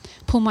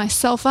pull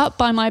myself up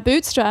by my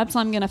bootstraps.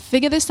 I'm going to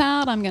figure this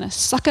out. I'm going to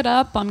suck it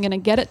up. I'm going to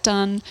get it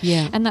done.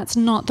 Yeah. And that's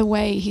not the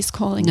way he's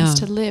calling us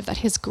to live, that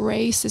his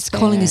grace is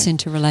calling us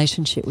into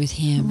relationship with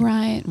him.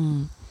 Right.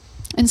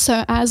 And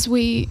so as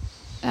we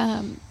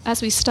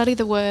study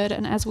the word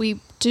and as we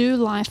do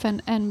life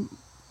and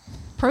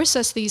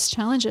process these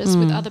challenges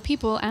with other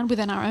people and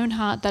within our own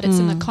heart, that it's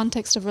in the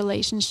context of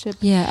relationship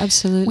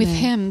absolutely. with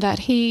him, that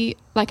he,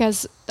 like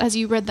as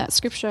you read that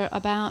scripture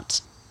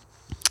about,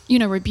 you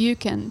know,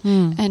 rebuke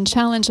and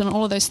challenge and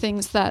all of those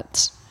things,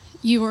 that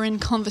you were in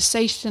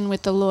conversation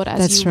with the Lord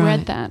as you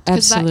read that,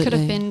 because that could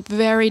have been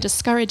very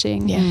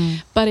discouraging,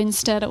 but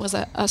instead it was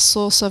a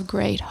source of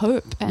great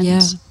hope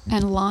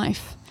and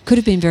life. Could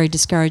have been very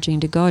discouraging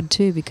to God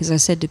too, because I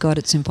said to God,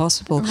 it's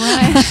impossible.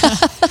 Right.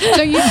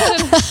 So you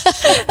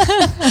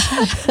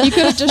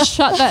could have just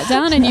shut that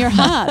down in your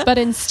heart, but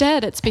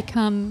instead it's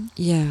become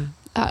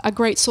a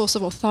great source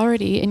of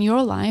authority in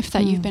your life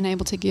that you've been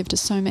able to give to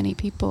so many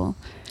people.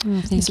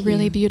 It's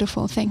really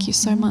beautiful. Thank you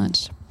so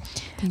much.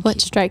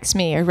 What strikes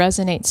me or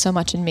resonates so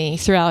much in me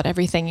throughout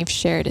everything you've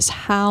shared is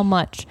how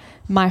much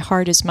my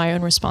heart is my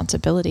own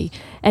responsibility,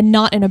 and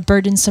not in a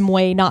burdensome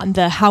way, not in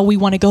the how we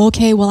want to go,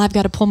 okay, well, I've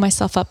got to pull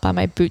myself up by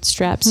my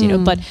bootstraps, you know,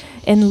 but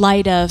in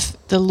light of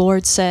the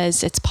Lord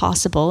says it's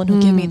possible and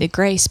he'll give me the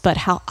grace, but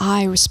how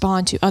I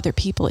respond to other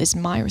people is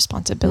my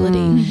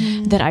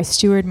responsibility, that I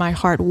steward my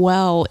heart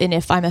well. And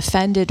if I'm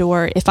offended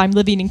or if I'm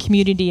living in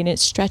community and it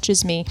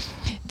stretches me,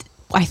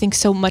 I think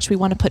so much we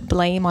want to put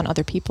blame on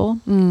other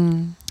people.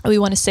 We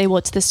want to say, well,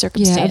 it's this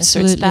circumstance or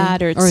it's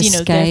that, or it's, you know,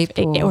 escape,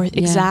 or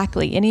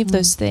exactly any of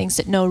those things.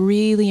 That no,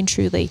 really and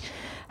truly,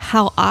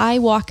 how I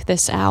walk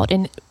this out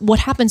and what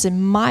happens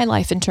in my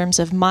life in terms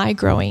of my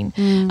growing,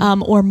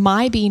 or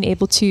my being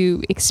able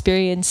to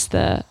experience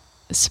the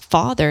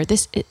Father.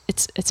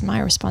 It's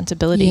my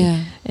responsibility.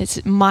 Yeah.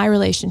 It's my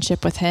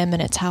relationship with him,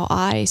 and it's how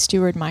I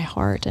steward my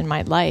heart and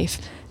my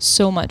life.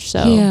 So much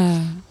so.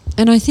 Yeah.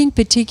 And I think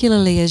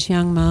particularly as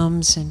young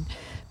mums and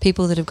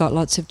people that have got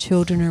lots of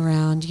children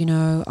around, you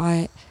know,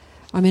 I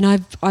mean,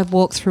 I've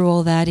walked through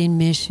all that in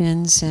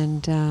missions,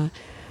 and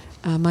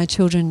my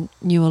children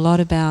knew a lot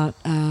about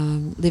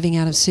living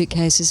out of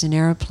suitcases and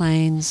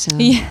aeroplanes,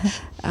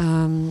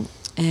 and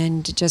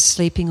just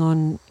sleeping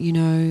on,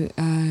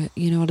 a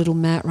little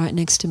mat right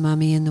next to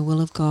mummy in the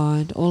will of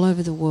God all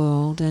over the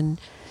world.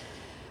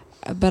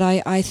 But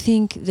I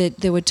think that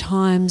there were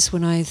times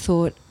when I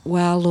thought,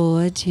 wow,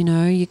 Lord,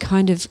 you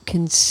kind of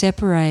can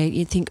separate.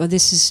 You think, oh,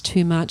 this is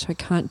too much. I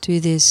can't do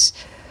this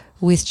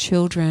with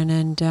children.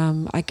 And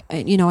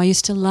I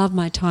used to love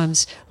my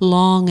times,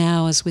 long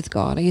hours with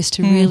God. I used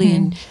to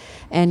really,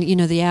 and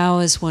the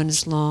hours weren't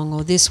as long,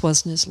 or this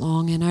wasn't as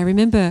long. And I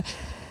remember,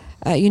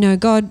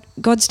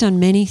 God's done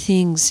many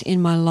things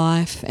in my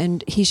life,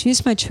 and He's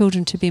used my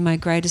children to be my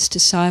greatest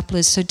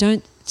disciples. So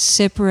don't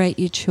separate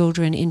your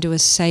children into a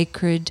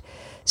sacred,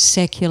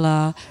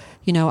 secular,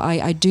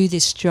 I do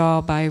this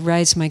job, I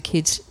raise my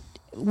kids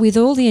with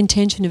all the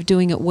intention of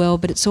doing it well,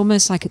 but it's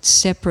almost like it's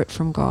separate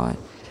from God.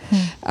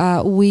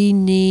 We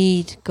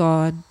need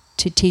God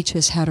to teach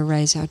us how to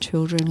raise our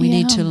children. We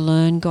need to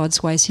learn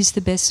God's ways. He's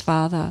the best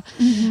father.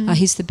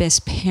 He's the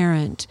best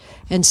parent.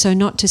 And so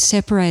not to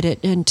separate it,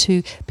 and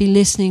to be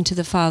listening to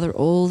the Father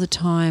all the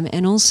time,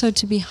 and also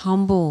to be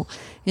humble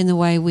in the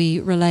way we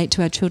relate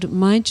to our children.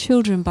 My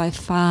children by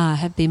far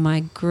have been my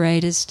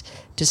greatest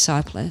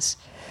disciples,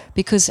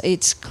 because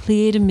it's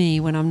clear to me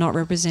when I'm not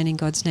representing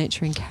God's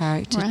nature and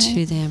character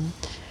to them.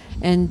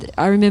 And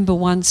I remember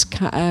once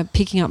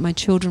picking up my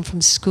children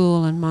from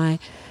school, and my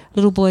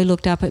little boy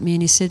looked up at me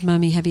and he said,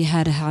 "Mummy, have you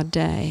had a hard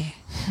day?"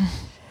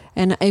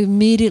 And I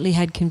immediately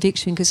had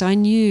conviction, because I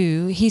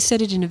knew, he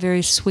said it in a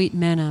very sweet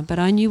manner, but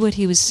I knew what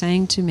he was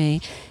saying to me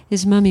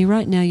is, "Mummy,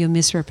 right now you're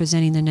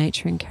misrepresenting the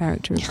nature and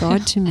character of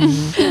God to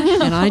me,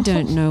 and I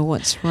don't know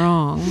what's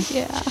wrong."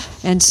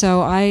 And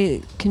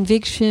so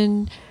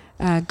conviction,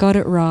 got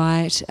it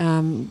right.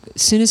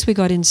 As soon as we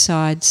got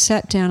inside,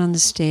 sat down on the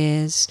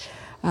stairs,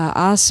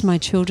 asked my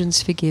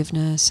children's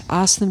forgiveness,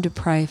 asked them to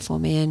pray for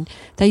me, and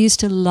they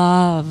used to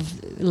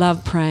love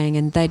praying,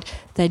 and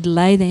they'd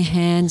lay their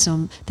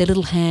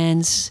little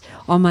hands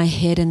on my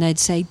head, and they'd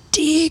say,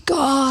 "Dear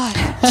God,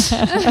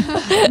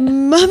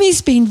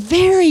 Mummy's been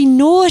very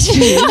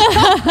naughty,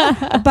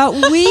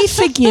 but we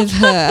forgive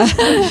her.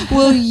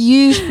 Will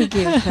you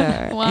forgive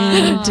her?"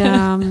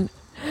 Wow.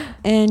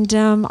 And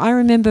I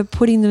remember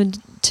putting them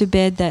to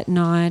bed that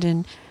night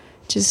and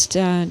just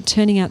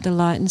turning out the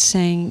light and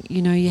saying,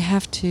 "You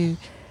have to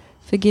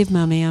forgive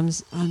Mummy.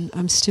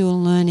 I'm still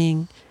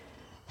learning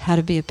how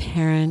to be a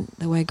parent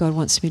the way God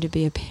wants me to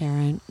be a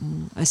parent."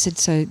 And I said,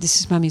 "So this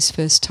is Mummy's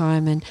first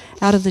time." And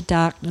out of the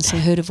darkness, I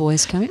heard a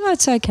voice coming, "Oh,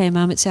 it's okay,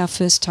 Mum. It's our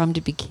first time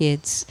to be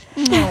kids."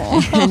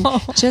 And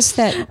just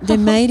that they're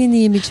made in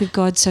the image of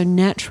God, so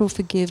natural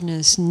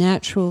forgiveness,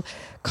 natural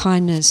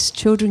kindness.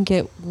 Children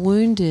get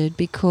wounded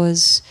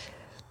because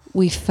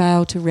we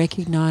fail to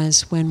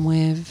recognize when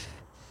we've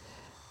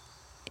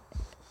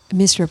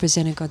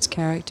misrepresented God's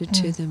character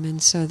to them,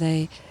 and so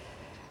they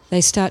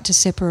start to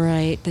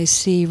separate. They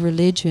see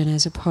religion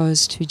as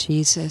opposed to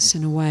Jesus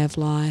and a way of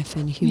life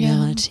and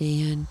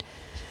humility, and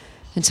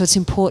so it's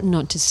important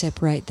not to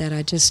separate that.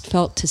 I just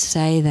felt to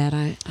say that.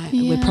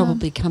 We're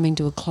probably coming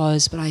to a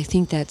close, but I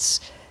think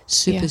that's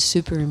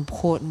super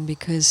important,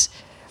 because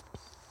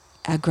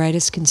our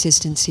greatest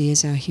consistency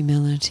is our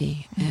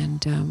humility,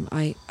 and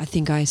I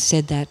think I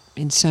said that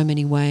in so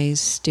many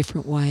ways,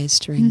 different ways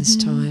during this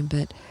time,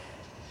 but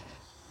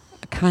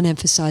I can't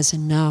emphasize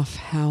enough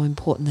how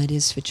important that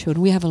is for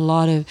children. We have a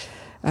lot of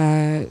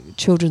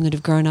children that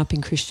have grown up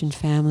in Christian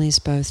families,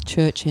 both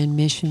church and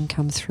mission,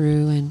 come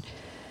through, and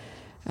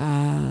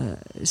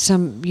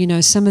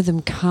some of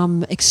them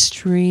come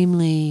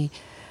extremely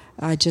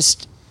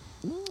just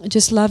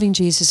loving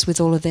Jesus with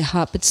all of their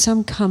heart, but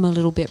some come a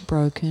little bit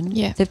broken.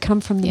 They've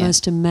come from the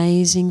most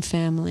amazing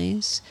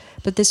families,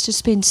 but there's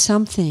just been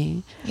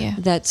something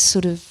that's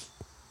sort of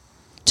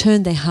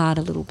turned their heart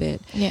a little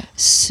bit.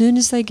 As soon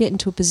as they get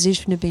into a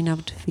position of being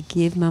able to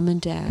forgive Mum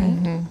and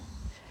Dad,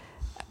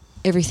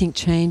 everything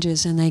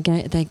changes, and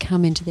they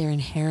come into their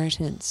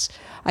inheritance.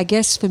 I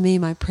guess for me,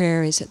 my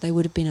prayer is that they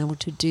would have been able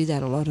to do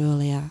that a lot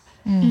earlier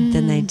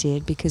than they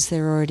did, because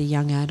they're already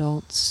young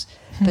adults.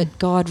 But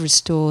God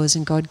restores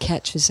and God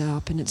catches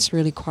up, and it's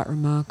really quite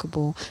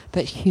remarkable.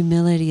 But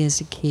humility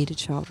is a key to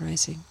child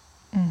raising.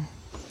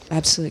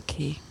 Absolute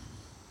key.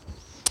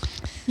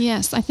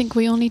 Yes, I think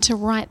we all need to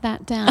write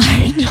that down.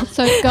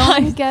 So go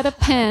and get a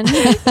pen.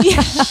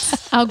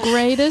 Our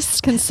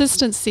greatest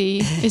consistency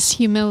is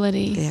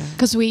humility.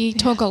 Because we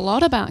talk a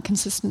lot about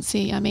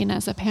consistency. I mean,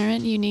 as a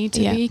parent, you need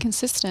to be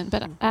consistent.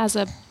 But as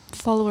a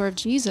follower of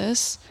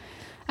Jesus,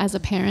 as a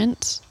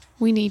parent,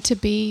 we need to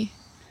be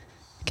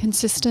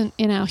consistent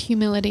in our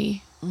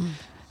humility.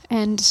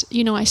 And,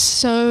 I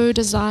so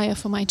desire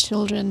for my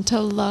children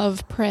to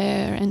love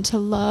prayer and to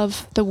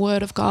love the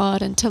Word of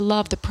God and to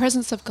love the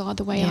presence of God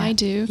the way I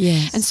do.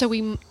 And so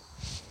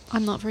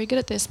I'm not very good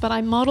at this, but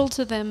I model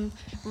to them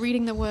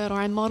reading the Word,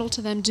 or I model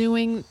to them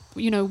doing,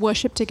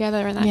 worship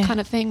together and that kind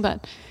of thing.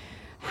 But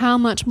how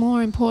much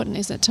more important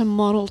is it to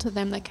model to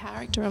them the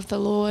character of the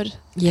Lord?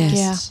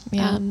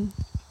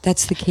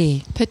 That's the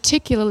key.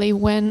 Particularly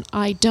when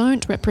I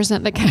don't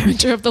represent the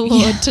character of the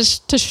Lord,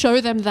 to show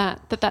them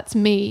that's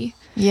me.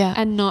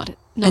 And not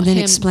and then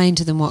him. Explain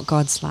to them what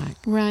God's like,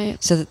 right?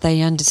 So that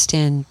they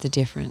understand the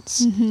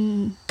difference.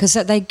 Because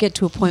they get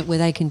to a point where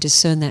they can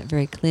discern that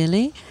very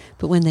clearly.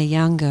 But when they're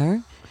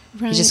younger,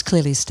 Right. You just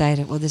clearly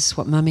stated, well, this is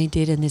what Mummy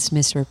did and this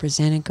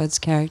misrepresented God's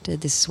character.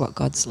 This is what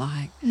God's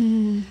like.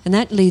 Mm. And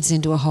that leads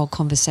into a whole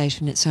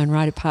conversation in its own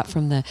right, apart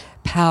from the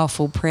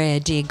powerful prayer,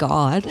 dear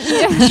God.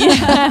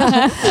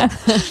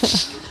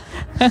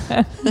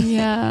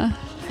 Yeah,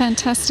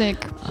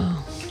 fantastic.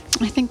 Oh.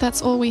 I think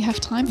that's all we have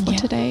time for Yeah.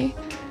 today.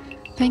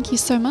 Thank you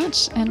so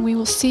much, and we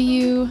will see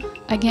you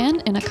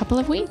again in a couple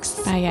of weeks.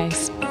 Bye,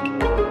 guys.